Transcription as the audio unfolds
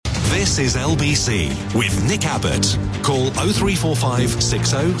This is LBC with Nick Abbott. Call 0345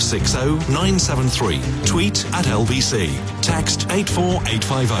 6060 973. Tweet at LBC. Text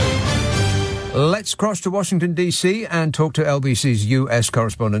 84850. Let's cross to Washington, D.C. and talk to LBC's U.S.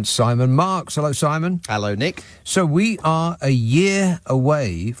 correspondent Simon Marks. Hello, Simon. Hello, Nick. So we are a year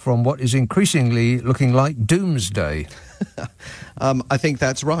away from what is increasingly looking like doomsday. I think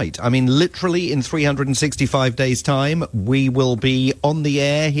that's right. I mean, literally in 365 days' time, we will be on the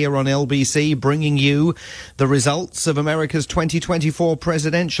air here on LBC bringing you the results of America's 2024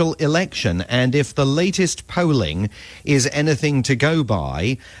 presidential election. And if the latest polling is anything to go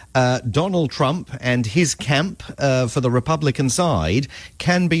by, Donald Trump and his camp for the Republican side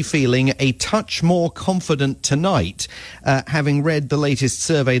can be feeling a touch more confident tonight, having read the latest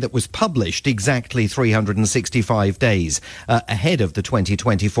survey that was published exactly 365 days ahead of the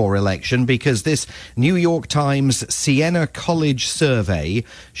 2024 election, because this New York Times Siena College survey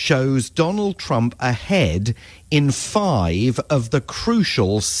shows Donald Trump ahead in 5 of the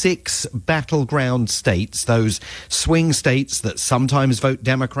crucial 6 battleground states, those swing states that sometimes vote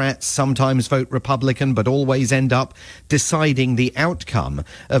Democrat, sometimes vote Republican, but always end up deciding the outcome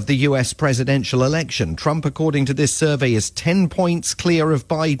of the U.S. presidential election. Trump, according to this survey, is 10 points clear of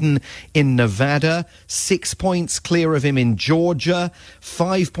Biden in Nevada, 6 points clear of him in Georgia,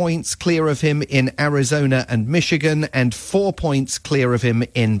 5 points clear of him in Arizona and Michigan, and 4 points clear of him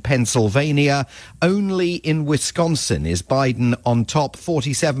in Pennsylvania. Only in Wisconsin is Biden on top,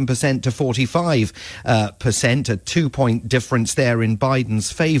 47% to 45%, a 2-point difference there in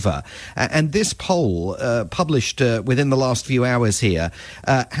Biden's favor. And this poll, published within the last few hours here,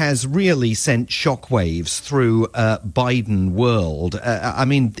 has really sent shockwaves through Biden world. I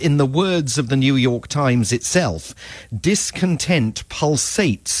mean, in the words of the New York Times itself, discontent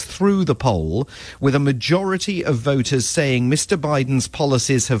pulsates through the poll, with a majority of voters saying Mr. Biden's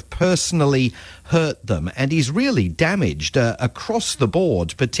policies have personally hurt them, and he's really damaged across the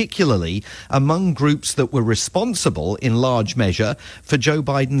board, particularly among groups that were responsible in large measure for Joe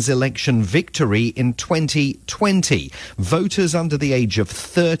Biden's election victory in 2020. Voters under the age of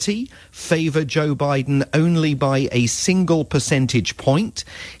 30 favor Joe Biden only by a single percentage point.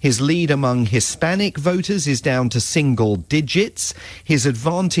 His lead among Hispanic voters is down to single digits. His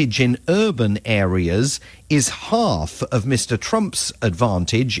advantage in urban areas is half of Mr. Trump's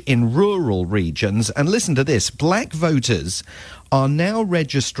advantage in rural regions. And listen to this, black voters are now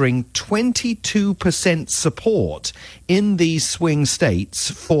registering 22% support in these swing states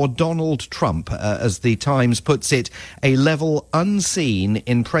for Donald Trump, as the Times puts it, a level unseen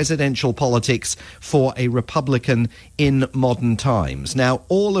in presidential politics for a Republican in modern times. Now,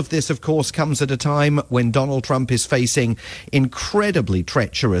 all of this, of course, comes at a time when Donald Trump is facing incredibly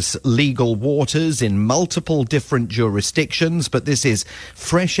treacherous legal waters in multiple different jurisdictions, but this is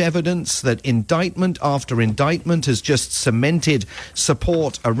fresh evidence that indictment after indictment has just cemented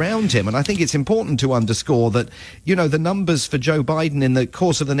support around him. And I think it's important to underscore that, you know, the numbers for Joe Biden in the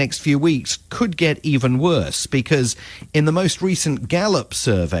course of the next few weeks could get even worse, because in the most recent Gallup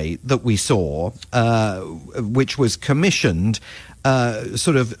survey that we saw, which was commissioned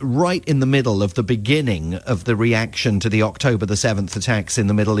sort of right in the middle of the beginning of the reaction to the October the 7th attacks in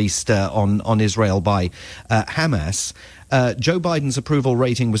the Middle East on Israel by Hamas, Joe Biden's approval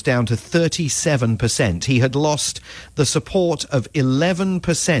rating was down to 37%. He had lost the support of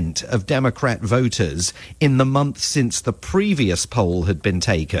 11% of Democrat voters in the month since the previous poll had been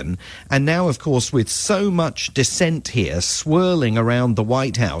taken. And now, of course, with so much dissent here swirling around the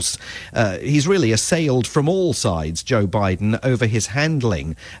White House, he's really assailed from all sides, Joe Biden, over his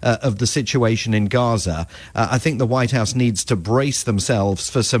handling of the situation in Gaza. I think the White House needs to brace themselves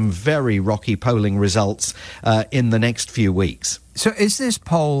for some very rocky polling results in the next few weeks. So is this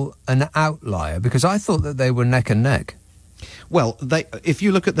poll an outlier? Because I thought that they were neck and neck. Well, if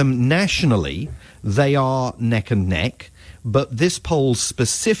you look at them nationally, they are neck and neck. But this poll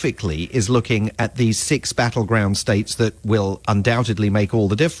specifically is looking at these 6 battleground states that will undoubtedly make all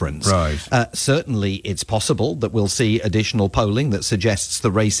the difference. Right. Certainly, it's possible that we'll see additional polling that suggests the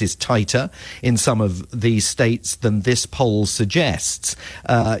race is tighter in some of these states than this poll suggests.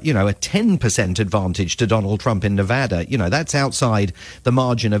 A 10% advantage to Donald Trump in Nevada, that's outside the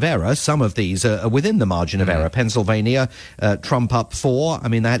margin of error. Some of these are within the margin of error. Pennsylvania, Trump up 4. I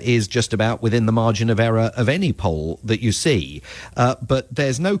mean, that is just about within the margin of error of any poll that you see. see. But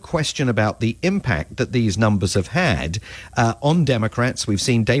there's no question about the impact that these numbers have had on Democrats. We've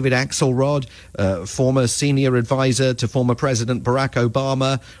seen David Axelrod, former senior advisor to former President Barack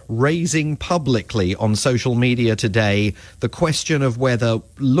Obama, raising publicly on social media today the question of whether,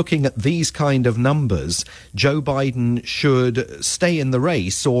 looking at these kind of numbers, Joe Biden should stay in the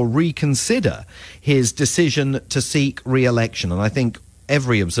race or reconsider his decision to seek re-election. And I think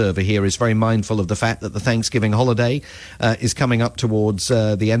every observer here is very mindful of the fact that the Thanksgiving holiday is coming up towards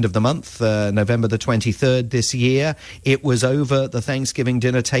the end of the month, November the 23rd this year. It was over the Thanksgiving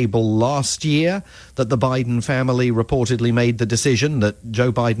dinner table last year that the Biden family reportedly made the decision that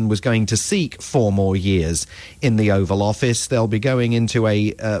Joe Biden was going to seek 4 more years in the Oval Office. They'll be going into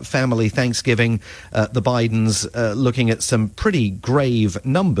a family Thanksgiving, the Bidens looking at some pretty grave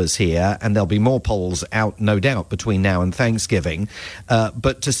numbers here, and there'll be more polls out, no doubt, between now and Thanksgiving.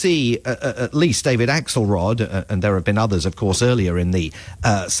 But to see at least David Axelrod, and there have been others, of course, earlier in the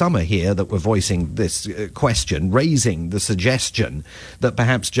summer here that were voicing this question, raising the suggestion that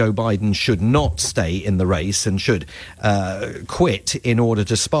perhaps Joe Biden should not stay in the race and should quit in order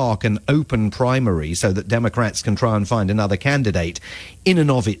to spark an open primary so that Democrats can try and find another candidate. In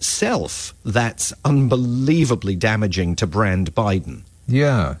and of itself, that's unbelievably damaging to brand Biden.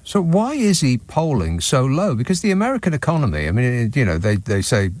 Yeah. So why is he polling so low? Because the American economy, I mean, you know, they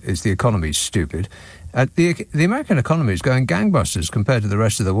say is the economy's stupid. The American economy is going gangbusters compared to the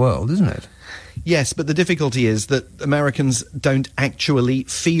rest of the world, isn't it? Yes, but the difficulty is that Americans don't actually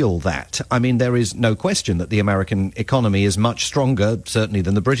feel that. I mean, there is no question that the American economy is much stronger, certainly,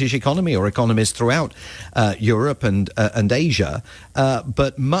 than the British economy or economies throughout Europe and Asia.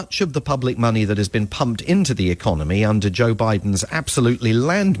 But much of the public money that has been pumped into the economy under Joe Biden's absolutely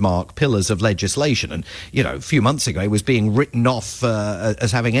landmark pillars of legislation, and, you know, a few months ago, he was being written off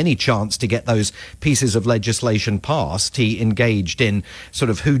as having any chance to get those pieces of legislation passed. He engaged in sort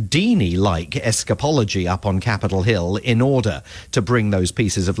of Houdini-like escapology up on Capitol Hill in order to bring those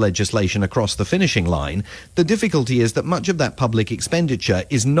pieces of legislation across the finishing line. The difficulty is that much of that public expenditure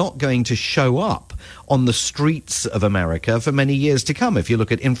is not going to show up on the streets of America for many years to come. If you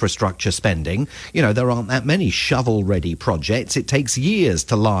look at infrastructure spending, you know, there aren't that many shovel-ready projects. It takes years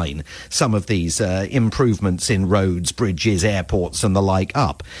to line some of these improvements in roads, bridges, airports and the like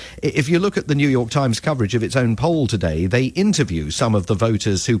up. If you look at the New York Times coverage of its own poll today, they interview some of the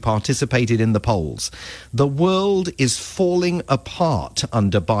voters who participated in the polls. The world is falling apart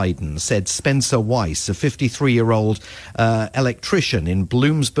under Biden, said Spencer Weiss, a 53-year-old electrician in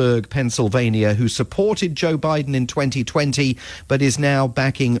Bloomsburg, Pennsylvania, who supported Joe Biden in 2020, but is now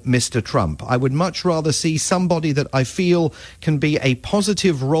backing Mr. Trump. I would much rather see somebody that I feel can be a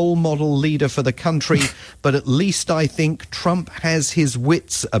positive role model leader for the country, but at least I think Trump has his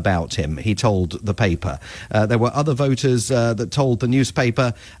wits about him, he told the paper. There were other voters that told the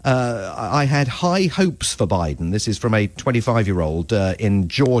newspaper, I had high hopes for Biden. This is from a 25-year-old in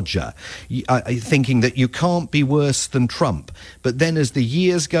Georgia, thinking that you can't be worse than Trump. But then as the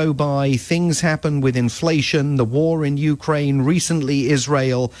years go by, things happen with inflation, the war in Ukraine, recently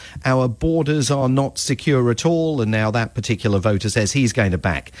Israel, our borders are not secure at all, and now that particular voter says he's going to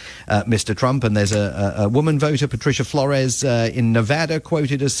back Mr. Trump. And there's a woman voter, Patricia Flores, in Nevada,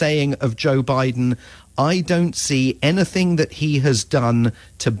 quoted as saying of Joe Biden, I don't see anything that he has done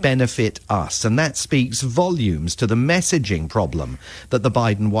to benefit us. And that speaks volumes to the messaging problem that the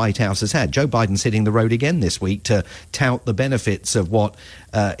Biden White House has had. Joe Biden's hitting the road again this week to tout the benefits of what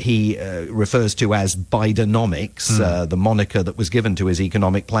he refers to as Bidenomics, the moniker that was given to his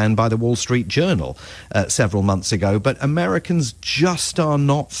economic plan by the Wall Street Journal several months ago. But Americans just are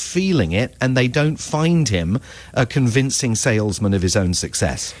not feeling it, and they don't find him a convincing salesman of his own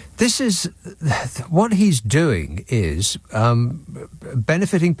success. This is what he's doing is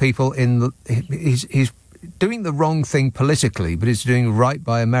benefiting people he's doing the wrong thing politically, but he's doing right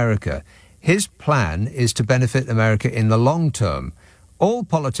by America. His plan is to benefit America in the long term. All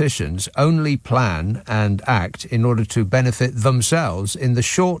politicians only plan and act in order to benefit themselves in the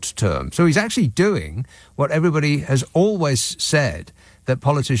short term. So he's actually doing what everybody has always said that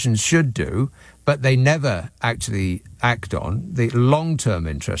politicians should do, but they never actually act on, the long-term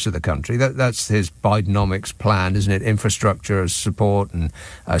interests of the country. That's his Bidenomics plan, isn't it? Infrastructure support and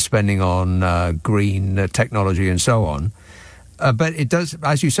spending on green technology and so on. But it does,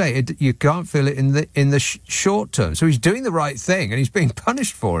 as you say, you can't feel it in the short term. So he's doing the right thing and he's being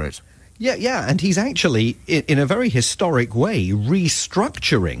punished for it. Yeah, and he's actually, in a very historic way,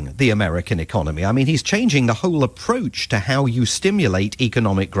 restructuring the American economy. I mean, he's changing the whole approach to how you stimulate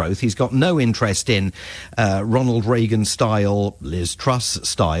economic growth. He's got no interest in Ronald Reagan-style, Liz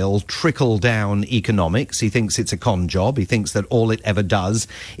Truss-style, trickle-down economics. He thinks it's a con job. He thinks that all it ever does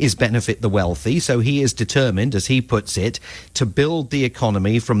is benefit the wealthy. So he is determined, as he puts it, to build the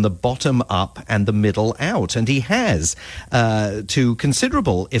economy from the bottom up and the middle out. And he has, to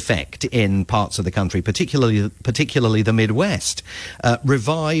considerable effect in parts of the country, particularly the Midwest,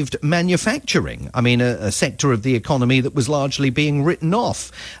 revived manufacturing. I mean, a sector of the economy that was largely being written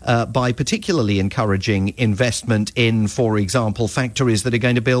off by particularly encouraging investment in, for example, factories that are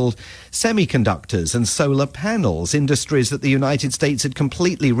going to build semiconductors and solar panels, industries that the United States had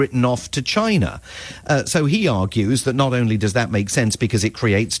completely written off to China. So he argues that not only does that make sense because it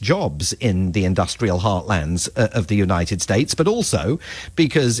creates jobs in the industrial heartlands of the United States, but also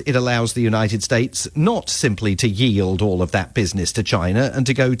because it allows the United States not simply to yield all of that business to China and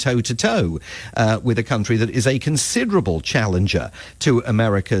to go toe-to-toe with a country that is a considerable challenger to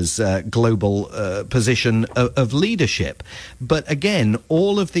America's global position of leadership. But again,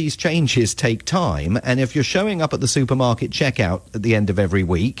 all of these changes take time, and if you're showing up at the supermarket checkout at the end of every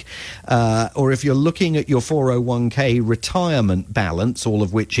week, or if you're looking at your 401k retirement balance, all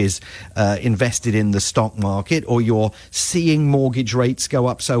of which is invested in the stock market, or you're seeing mortgage rates go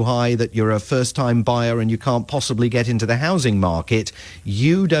up so high that you're a first-time buyer and you can't possibly get into the housing market,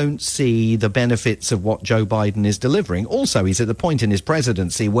 you don't see the benefits of what Joe Biden is delivering. Also, he's at the point in his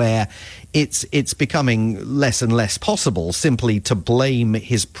presidency where it's becoming less and less possible simply to blame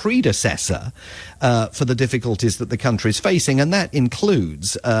his predecessor for the difficulties that the country is facing, and that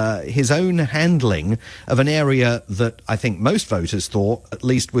includes his own handling of an area that I think most voters thought at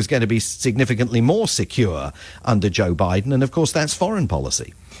least was going to be significantly more secure under Joe Biden, and of course that's foreign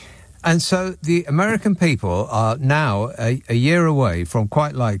policy. And so the American people are now a year away from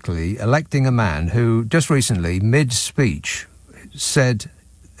quite likely electing a man who just recently, mid-speech, said,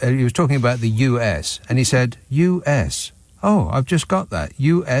 he was talking about the U.S., and he said, U.S. Oh, I've just got that.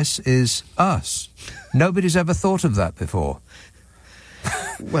 U.S. is us. Nobody's ever thought of that before.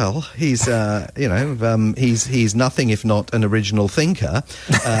 Well, he's he's nothing if not an original thinker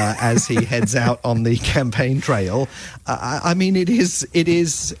as he heads out on the campaign trail. I mean, it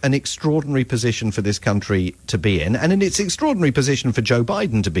is an extraordinary position for this country to be in, and it's an extraordinary position for Joe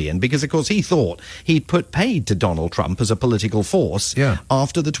Biden to be in, because, of course, he thought he'd put paid to Donald Trump as a political force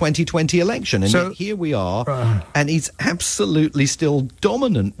after the 2020 election, and yet here we are, and he's absolutely still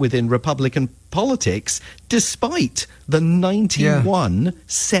dominant within Republican politics, despite the 91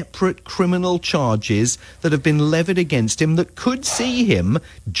 separate criminal charges that have been levied against him that could see him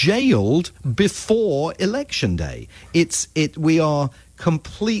jailed before Election Day. We are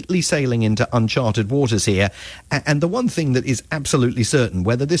completely sailing into uncharted waters here. And the one thing that is absolutely certain,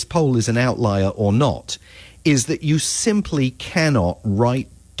 whether this poll is an outlier or not, is that you simply cannot write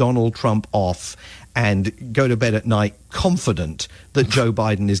Donald Trump off and go to bed at night confident that Joe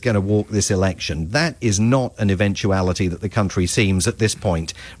Biden is going to walk this election. That is not an eventuality that the country seems at this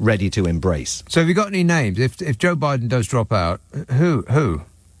point ready to embrace. So have you got any names? If Joe Biden does drop out, who?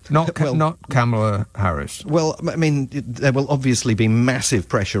 Not Kamala Harris. Well, I mean, there will obviously be massive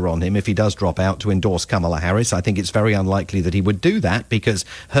pressure on him if he does drop out to endorse Kamala Harris. I think it's very unlikely that he would do that because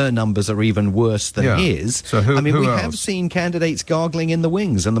her numbers are even worse than his. So we have seen candidates gargling in the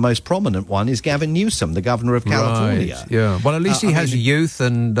wings, and the most prominent one is Gavin Newsom, the governor of California. Right, yeah. Well, at least he has youth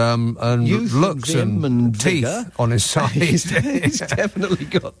and looks and teeth vigor on his side. He's definitely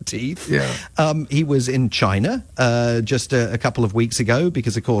got teeth. Yeah. He was in China just a couple of weeks ago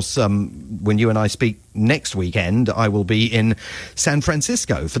because, of course, when you and I speak next weekend, I will be in San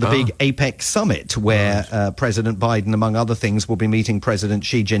Francisco for the big APEC summit where President Biden, among other things, will be meeting President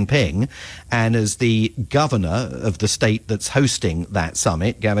Xi Jinping. And as the governor of the state that's hosting that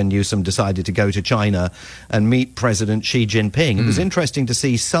summit, Gavin Newsom decided to go to China and meet President Xi Jinping. It was interesting to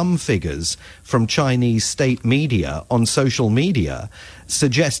see some figures from Chinese state media on social media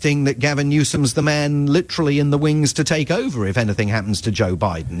suggesting that Gavin Newsom's the man literally in the wings to take over if anything happens to Joe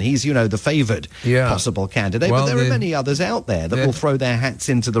Biden. He's, the favoured possible candidate, but there are many others out there that will throw their hats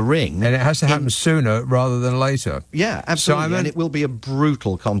into the ring. And it has to happen sooner rather than later. Yeah, absolutely. Simon, and it will be a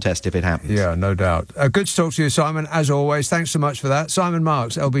brutal contest if it happens. Yeah, no doubt. Good to talk to you, Simon, as always. Thanks so much for that. Simon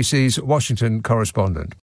Marks, LBC's Washington correspondent.